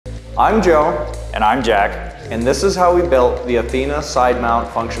I'm Joe. And I'm Jack. And this is how we built the Athena Side-Mount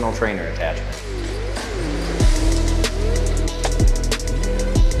Functional Trainer attachment.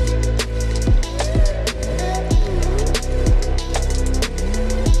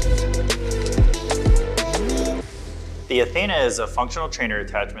 The Athena is a functional trainer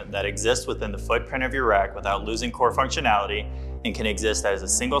attachment that exists within the footprint of your rack without losing core functionality and can exist as a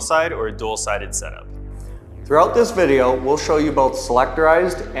single-side or a dual-sided setup. Throughout this video, we'll show you both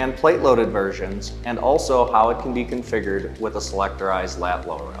selectorized and plate-loaded versions, and also how it can be configured with a selectorized lat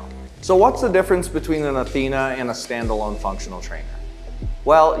low row. So what's the difference between an Athena and a standalone functional trainer?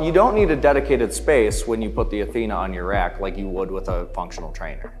 Well, you don't need a dedicated space when you put the Athena on your rack like you would with a functional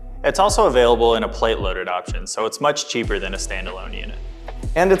trainer. It's also available in a plate-loaded option, so it's much cheaper than a standalone unit.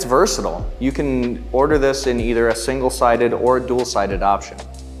 And it's versatile. You can order this in either a single-sided or a dual-sided option.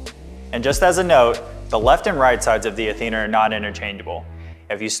 And just as a note, the left and right sides of the Athena are not interchangeable.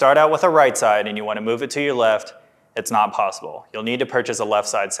 If you start out with a right side and you want to move it to your left, it's not possible. You'll need to purchase a left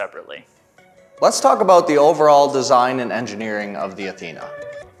side separately. Let's talk about the overall design and engineering of the Athena.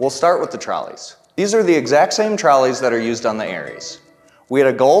 We'll start with the trolleys. These are the exact same trolleys that are used on the Aries. We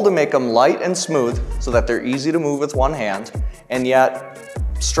had a goal to make them light and smooth so that they're easy to move with one hand, and yet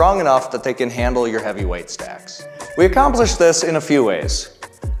strong enough that they can handle your heavy weight stacks. We accomplished this in a few ways.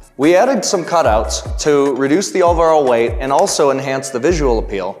 We added some cutouts to reduce the overall weight and also enhance the visual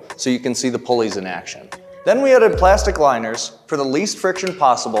appeal so you can see the pulleys in action. Then we added plastic liners for the least friction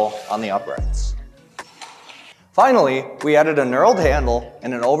possible on the uprights. Finally, we added a knurled handle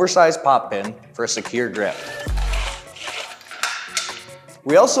and an oversized pop pin for a secure grip.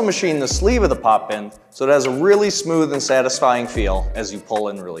 We also machined the sleeve of the pop pin so it has a really smooth and satisfying feel as you pull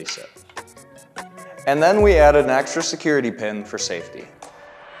and release it. And then we added an extra security pin for safety.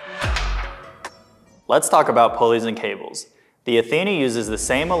 Let's talk about pulleys and cables. The Athena uses the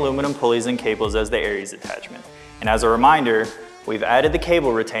same aluminum pulleys and cables as the Aries attachment. And as a reminder, we've added the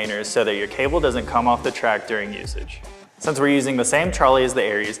cable retainers so that your cable doesn't come off the track during usage. Since we're using the same trolley as the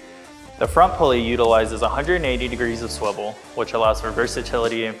Aries, the front pulley utilizes 180 degrees of swivel, which allows for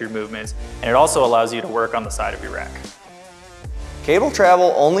versatility in your movements, and it also allows you to work on the side of your rack. Cable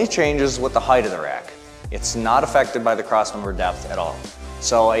travel only changes with the height of the rack. It's not affected by the crossmember depth at all.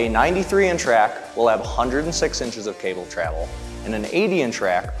 So a 93-inch rack will have 106 inches of cable travel, and an 80-inch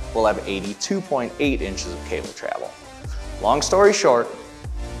rack will have 82.8 inches of cable travel. Long story short,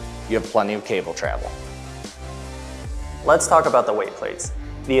 you have plenty of cable travel. Let's talk about the weight plates.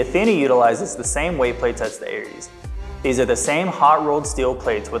 The Athena utilizes the same weight plates as the Aries. These are the same hot rolled steel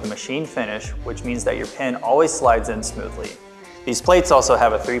plates with a machine finish, which means that your pin always slides in smoothly. These plates also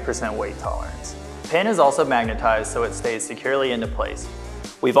have a 3% weight tolerance. The pin is also magnetized so it stays securely into place.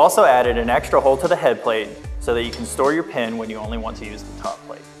 We've also added an extra hole to the head plate so that you can store your pin when you only want to use the top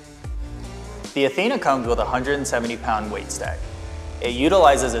plate. The Athena comes with a 170-pound weight stack. It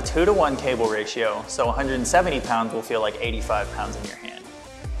utilizes a 2-to-1 cable ratio, so 170 pounds will feel like 85 pounds in your hand.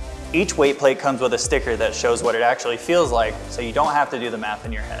 Each weight plate comes with a sticker that shows what it actually feels like, so you don't have to do the math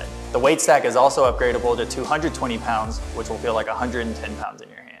in your head. The weight stack is also upgradable to 220 pounds, which will feel like 110 pounds in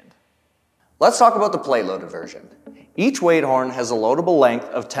your hand. Let's talk about the plate-loaded version. Each weight horn has a loadable length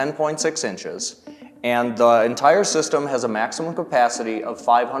of 10.6 inches, and the entire system has a maximum capacity of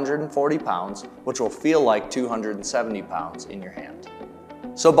 540 pounds, which will feel like 270 pounds in your hand.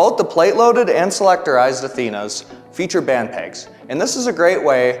 So both the plate-loaded and selectorized Athenas feature band pegs, and this is a great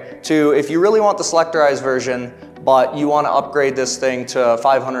way to, if you really want the selectorized version, but you want to upgrade this thing to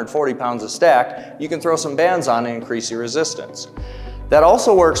 540 pounds a stack, you can throw some bands on and increase your resistance. That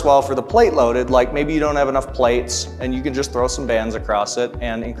also works well for the plate-loaded, like maybe you don't have enough plates and you can just throw some bands across it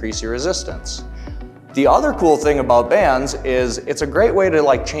and increase your resistance. The other cool thing about bands is it's a great way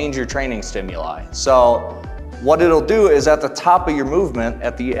to change your training stimuli. So what it'll do is at the top of your movement,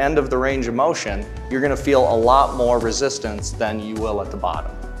 at the end of the range of motion, you're gonna feel a lot more resistance than you will at the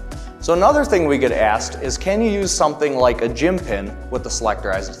bottom. So another thing we get asked is, can you use something like a gym pin with the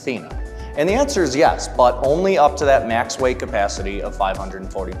selectorized Athena? And the answer is yes, but only up to that max weight capacity of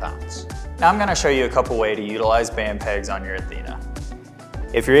 540 pounds. Now I'm gonna show you a couple ways to utilize band pegs on your Athena.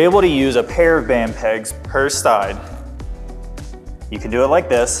 If you're able to use a pair of band pegs per side, you can do it like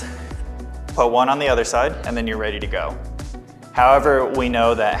this. Put one on the other side, and then you're ready to go. However, we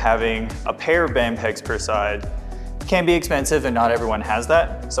know that having a pair of band pegs per side can be expensive and not everyone has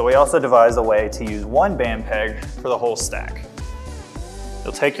that. So we also devised a way to use one band peg for the whole stack.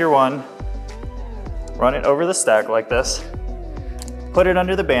 You'll take your one, run it over the stack like this, put it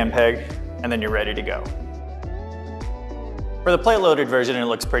under the band peg, and then you're ready to go. For the plate-loaded version, it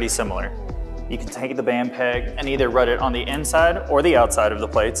looks pretty similar. You can take the band peg and either rut it on the inside or the outside of the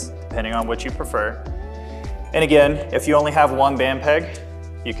plates, depending on what you prefer. And again, if you only have one band peg,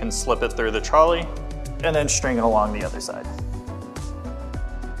 you can slip it through the trolley and then string it along the other side.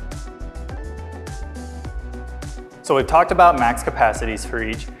 So we've talked about max capacities for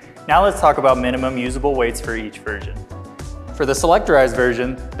each. Now let's talk about minimum usable weights for each version. For the Selectorized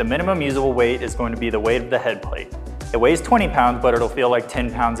version, the minimum usable weight is going to be the weight of the head plate. It weighs 20 pounds, but it'll feel like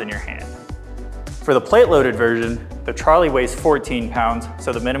 10 pounds in your hand. For the plate-loaded version, the trolley weighs 14 pounds,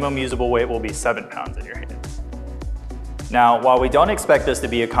 so the minimum usable weight will be 7 pounds in your hand. Now, while we don't expect this to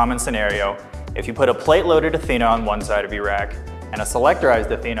be a common scenario, if you put a plate-loaded Athena on one side of your rack and a Selectorized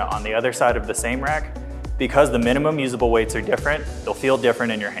Athena on the other side of the same rack, because the minimum usable weights are different, they'll feel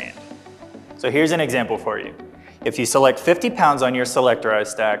different in your hand. So here's an example for you. If you select 50 pounds on your Selectorized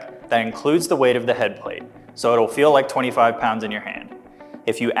stack, that includes the weight of the head plate, so it'll feel like 25 pounds in your hand.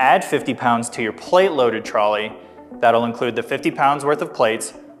 If you add 50 pounds to your plate-loaded trolley, that'll include the 50 pounds worth of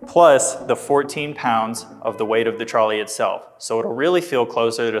plates plus the 14 pounds of the weight of the trolley itself. So it'll really feel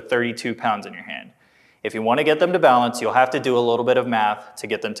closer to 32 pounds in your hand. If you want to get them to balance, you'll have to do a little bit of math to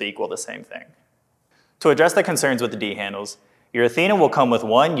get them to equal the same thing. To address the concerns with the D-handles, your Athena will come with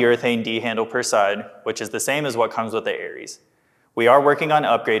one urethane D-handle per side, which is the same as what comes with the Aries. We are working on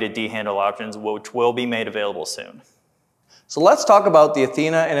upgraded D-handle options, which will be made available soon. So let's talk about the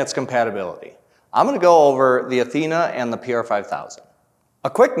Athena and its compatibility. I'm going to go over the Athena and the PR5000. A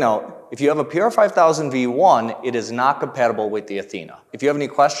quick note, if you have a PR5000 V1, it is not compatible with the Athena. If you have any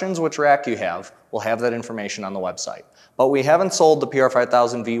questions which rack you have, we'll have that information on the website. But we haven't sold the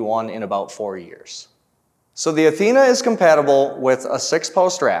PR5000 V1 in about 4 years. So the Athena is compatible with a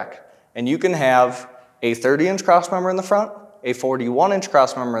 6-post rack, and you can have a 30-inch crossmember in the front, a 41-inch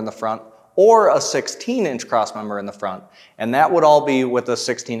crossmember in the front, or a 16-inch crossmember in the front, and that would all be with a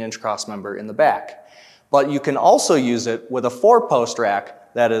 16-inch crossmember in the back. But you can also use it with a 4-post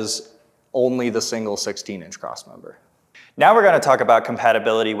rack that is only the single 16-inch crossmember. Now we're going to talk about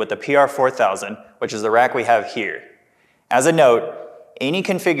compatibility with the PR4000, which is the rack we have here. As a note, any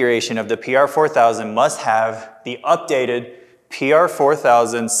configuration of the PR4000 must have the updated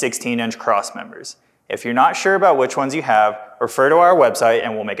PR4000 16-inch crossmembers. If you're not sure about which ones you have, refer to our website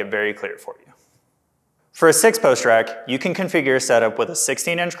and we'll make it very clear for you. For a 6-post rack, you can configure a setup with a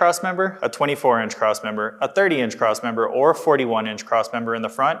 16-inch crossmember, a 24-inch crossmember, a 30-inch crossmember, or a 41-inch crossmember in the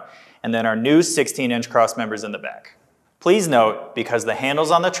front, and then our new 16-inch crossmembers in the back. Please note, because the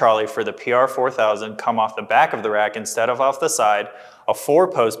handles on the trolley for the PR4000 come off the back of the rack instead of off the side, a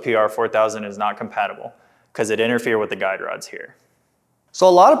 4-post PR4000 is not compatible because it interferes with the guide rods here. So a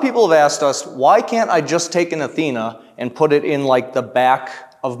lot of people have asked us, why can't I just take an Athena and put it in like the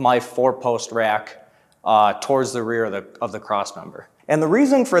back of my 4-post rack towards the rear of the crossmember? And the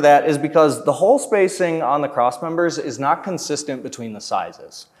reason for that is because the hole spacing on the crossmembers is not consistent between the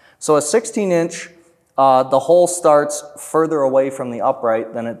sizes. So a 16-inch, the hole starts further away from the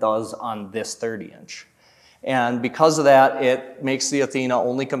upright than it does on this 30-inch. And because of that, it makes the Athena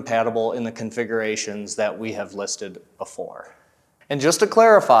only compatible in the configurations that we have listed before. And just to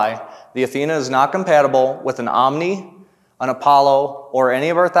clarify, the Athena is not compatible with an Omni, an Apollo, or any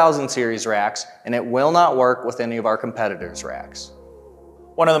of our 1000 series racks, and it will not work with any of our competitors' racks.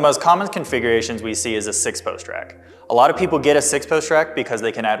 One of the most common configurations we see is a 6-post rack. A lot of people get a 6-post rack because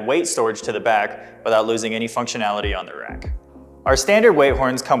they can add weight storage to the back without losing any functionality on the rack. Our standard weight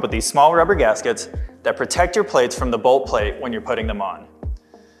horns come with these small rubber gaskets that protect your plates from the bolt plate when you're putting them on.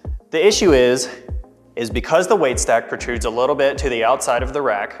 The issue is because the weight stack protrudes a little bit to the outside of the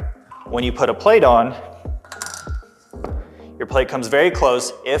rack, when you put a plate on, your plate comes very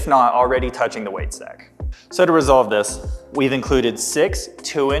close, if not already touching the weight stack. So to resolve this, we've included 6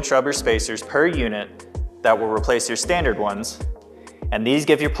 2-inch rubber spacers per unit that will replace your standard ones, and these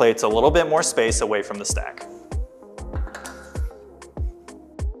give your plates a little bit more space away from the stack.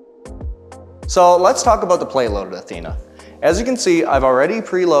 So let's talk about the plate-loaded Athena. As you can see, I've already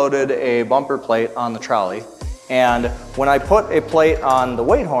preloaded a bumper plate on the trolley, and when I put a plate on the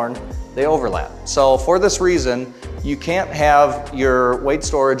weight horn, they overlap. So for this reason, you can't have your weight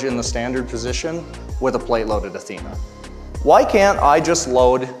storage in the standard position with a plate-loaded Athena. Why can't I just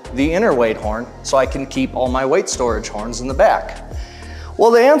load the inner weight horn so I can keep all my weight storage horns in the back?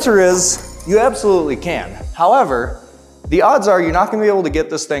 Well, the answer is you absolutely can. However, the odds are you're not going to be able to get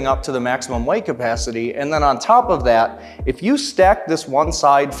this thing up to the maximum weight capacity, and then on top of that, if you stack this one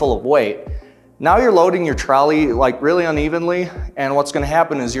side full of weight, now you're loading your trolley like really unevenly, and what's going to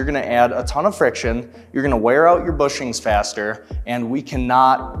happen is you're going to add a ton of friction, you're going to wear out your bushings faster, and we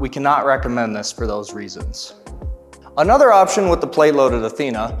cannot recommend this for those reasons. Another option with the plate-loaded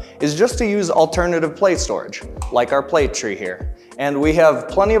Athena is just to use alternative plate storage, like our plate tree here. And we have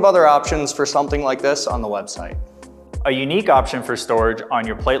plenty of other options for something like this on the website. A unique option for storage on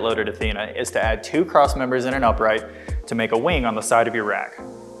your plate-loaded Athena is to add 2 cross members in an upright to make a wing on the side of your rack.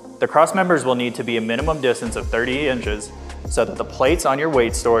 The cross members will need to be a minimum distance of 30 inches so that the plates on your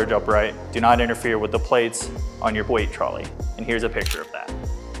weight storage upright do not interfere with the plates on your weight trolley. And here's a picture of that.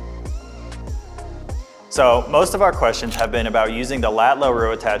 So most of our questions have been about using the Lat Low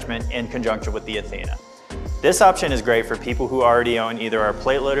Row attachment in conjunction with the Athena. This option is great for people who already own either our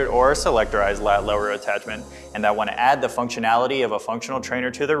plate-loaded or our Selectorized Lat Low Row attachment and that want to add the functionality of a functional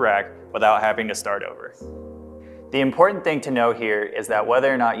trainer to the rack without having to start over. The important thing to know here is that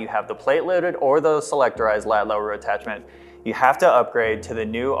whether or not you have the plate-loaded or the Selectorized Lat Low Row attachment, you have to upgrade to the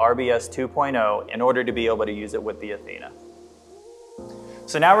new RBS 2.0 in order to be able to use it with the Athena.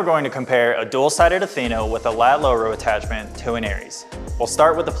 So now we're going to compare a dual-sided Athena with a Lat Low Row attachment to an Aries. We'll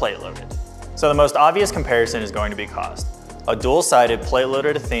start with the plate-loaded. So the most obvious comparison is going to be cost. A dual-sided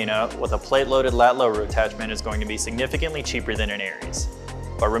plate-loaded Athena with a plate-loaded Lat Low Row attachment is going to be significantly cheaper than an Aries.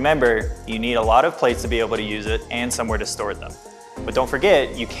 But remember, you need a lot of plates to be able to use it and somewhere to store them. But don't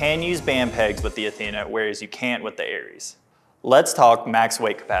forget, you can use band pegs with the Athena, whereas you can't with the Aries. Let's talk max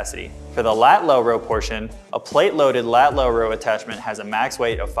weight capacity. For the Lat Low Row portion, a plate-loaded Lat Low Row attachment has a max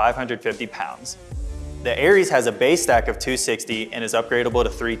weight of 550 pounds. The Aries has a base stack of 260 and is upgradable to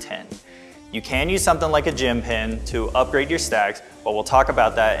 310. You can use something like a gym pin to upgrade your stacks, but we'll talk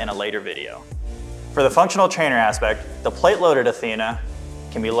about that in a later video. For the functional trainer aspect, the plate-loaded Athena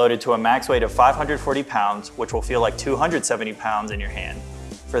can be loaded to a max weight of 540 pounds, which will feel like 270 pounds in your hand.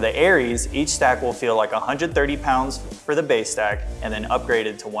 For the Aries, each stack will feel like 130 pounds for the base stack and then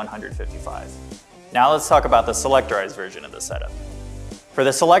upgraded to 155. Now let's talk about the Selectorized version of the setup. For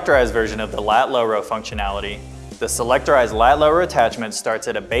the Selectorized version of the Lat Low Row functionality, the Selectorized Lat Low Row attachment starts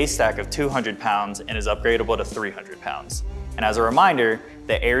at a base stack of 200 pounds and is upgradable to 300 pounds. And as a reminder,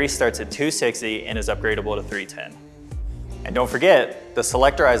 the Aries starts at 260 and is upgradable to 310. And don't forget, the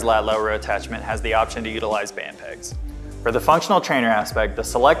Selectorized Lat Low Row attachment has the option to utilize band pegs. For the functional trainer aspect, the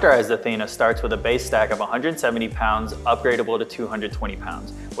Selectorized Athena starts with a base stack of 170 pounds, upgradable to 220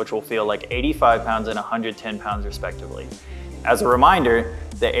 pounds, which will feel like 85 pounds and 110 pounds respectively. As a reminder,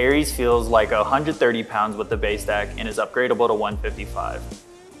 the Aries feels like 130 pounds with the base stack and is upgradable to 155.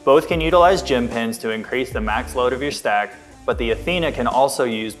 Both can utilize gym pins to increase the max load of your stack, but the Athena can also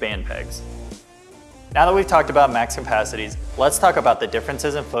use band pegs. Now that we've talked about max capacities, let's talk about the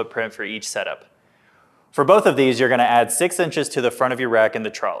differences in footprint for each setup. For both of these, you're going to add 6 inches to the front of your rack in the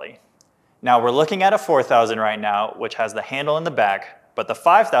trolley. Now we're looking at a 4000 right now, which has the handle in the back, but the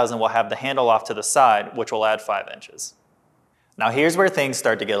 5000 will have the handle off to the side, which will add 5 inches. Now here's where things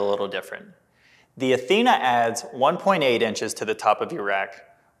start to get a little different. The Athena adds 1.8 inches to the top of your rack,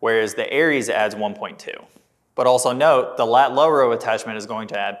 whereas the Aries adds 1.2. But also note, the Lat Low Row attachment is going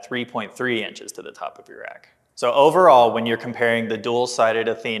to add 3.3 inches to the top of your rack. So overall, when you're comparing the dual-sided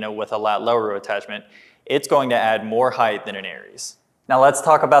Athena with a Lat Low Row attachment, it's going to add more height than an Aries. Now let's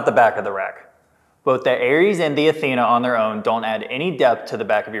talk about the back of the rack. Both the Aries and the Athena on their own don't add any depth to the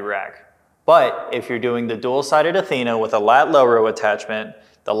back of your rack. But if you're doing the dual-sided Athena with a Lat Low Row attachment,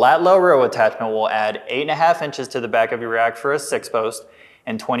 the Lat Low Row attachment will add 8.5 inches to the back of your rack for a 6-post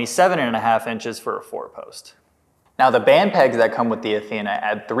and 27.5 inches for a 4-post. Now the band pegs that come with the Athena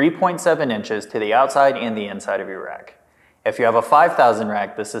add 3.7 inches to the outside and the inside of your rack. If you have a 5000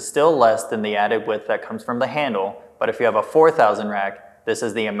 rack, this is still less than the added width that comes from the handle, but if you have a 4000 rack, this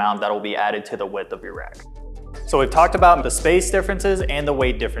is the amount that will be added to the width of your rack. So we've talked about the space differences and the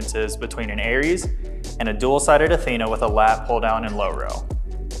weight differences between an Aries and a dual-sided Athena with a lat pull down and low row.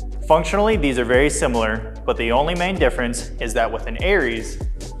 Functionally, these are very similar, but the only main difference is that with an Aries,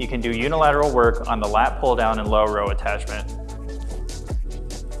 you can do unilateral work on the lat pull down and low row attachment.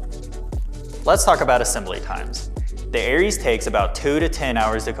 Let's talk about assembly times. The Aries takes about 2 to 10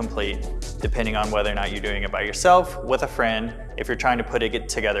 hours to complete, depending on whether or not you're doing it by yourself, with a friend, if you're trying to put it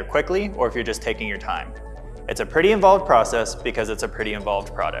together quickly, or if you're just taking your time. It's a pretty involved process because it's a pretty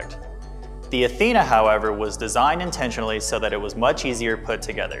involved product. The Athena, however, was designed intentionally so that it was much easier put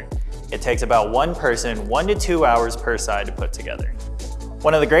together. It takes about one person 1 to 2 hours per side to put together.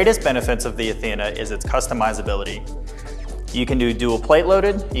 One of the greatest benefits of the Athena is its customizability. You can do dual plate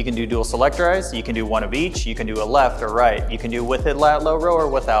loaded, you can do dual selectorized, you can do one of each, you can do a left or right, you can do with it lat low row or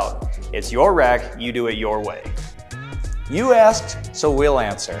without. It's your rack, you do it your way. You asked, so we'll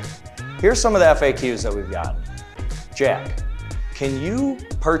answer. Here's some of the FAQs that we've gotten. Jack, can you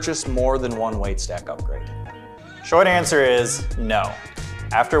purchase more than one weight stack upgrade? Short answer is no.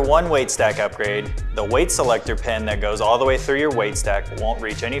 After one weight stack upgrade, the weight selector pin that goes all the way through your weight stack won't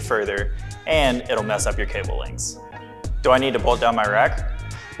reach any further, and it'll mess up your cable links. Do I need to bolt down my rack?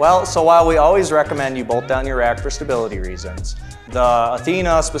 Well, so while we always recommend you bolt down your rack for stability reasons, the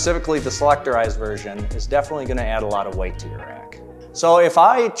Athena, specifically the Selectorized version, is definitely going to add a lot of weight to your rack. So if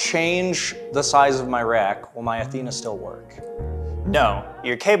I change the size of my rack, will my Athena still work? No,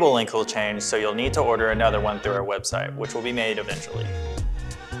 your cable link will change, so you'll need to order another one through our website, which will be made eventually.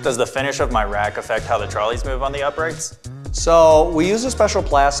 Does the finish of my rack affect how the trolleys move on the uprights? So we use a special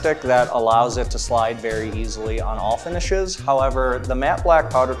plastic that allows it to slide very easily on all finishes. However, the matte black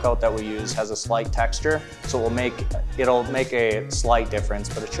powder coat that we use has a slight texture, so it'll make a slight difference,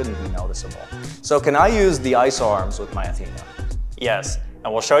 but it shouldn't be noticeable. So can I use the ISO arms with my Athena? Yes,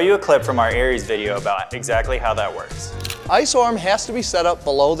 and we'll show you a clip from our Aries video about exactly how that works. ISO arm has to be set up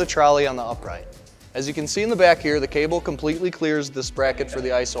below the trolley on the upright. As you can see in the back here, the cable completely clears this bracket for the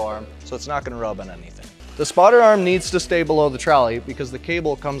ISO arm, so it's not going to rub on anything. The spotter arm needs to stay below the trolley because the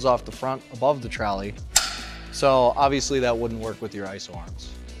cable comes off the front above the trolley, so obviously that wouldn't work with your ISO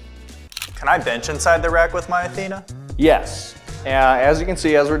arms. Can I bench inside the rack with my Athena? Yes. As you can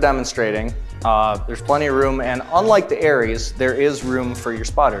see, as we're demonstrating, there's plenty of room, and unlike the Aries, there is room for your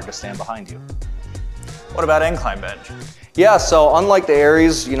spotter to stand behind you. What about incline bench? Yeah, so unlike the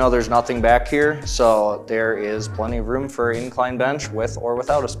Aries, there's nothing back here, so there is plenty of room for incline bench with or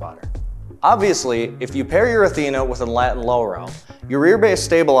without a spotter. Obviously, if you pair your Athena with a Lat Low Row, your rear base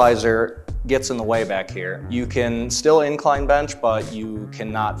stabilizer gets in the way back here. You can still incline bench, but you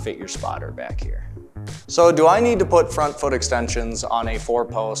cannot fit your spotter back here. So do I need to put front foot extensions on a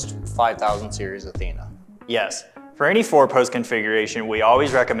 4-post 5000 series Athena? Yes. For any 4-post configuration, we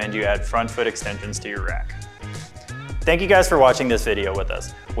always recommend you add front foot extensions to your rack. Thank you guys for watching this video with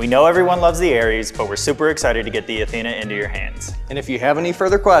us. We know everyone loves the Aries, but we're super excited to get the Athena into your hands. And if you have any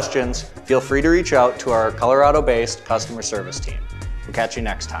further questions, feel free to reach out to our Colorado-based customer service team. We'll catch you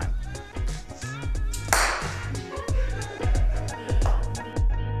next time.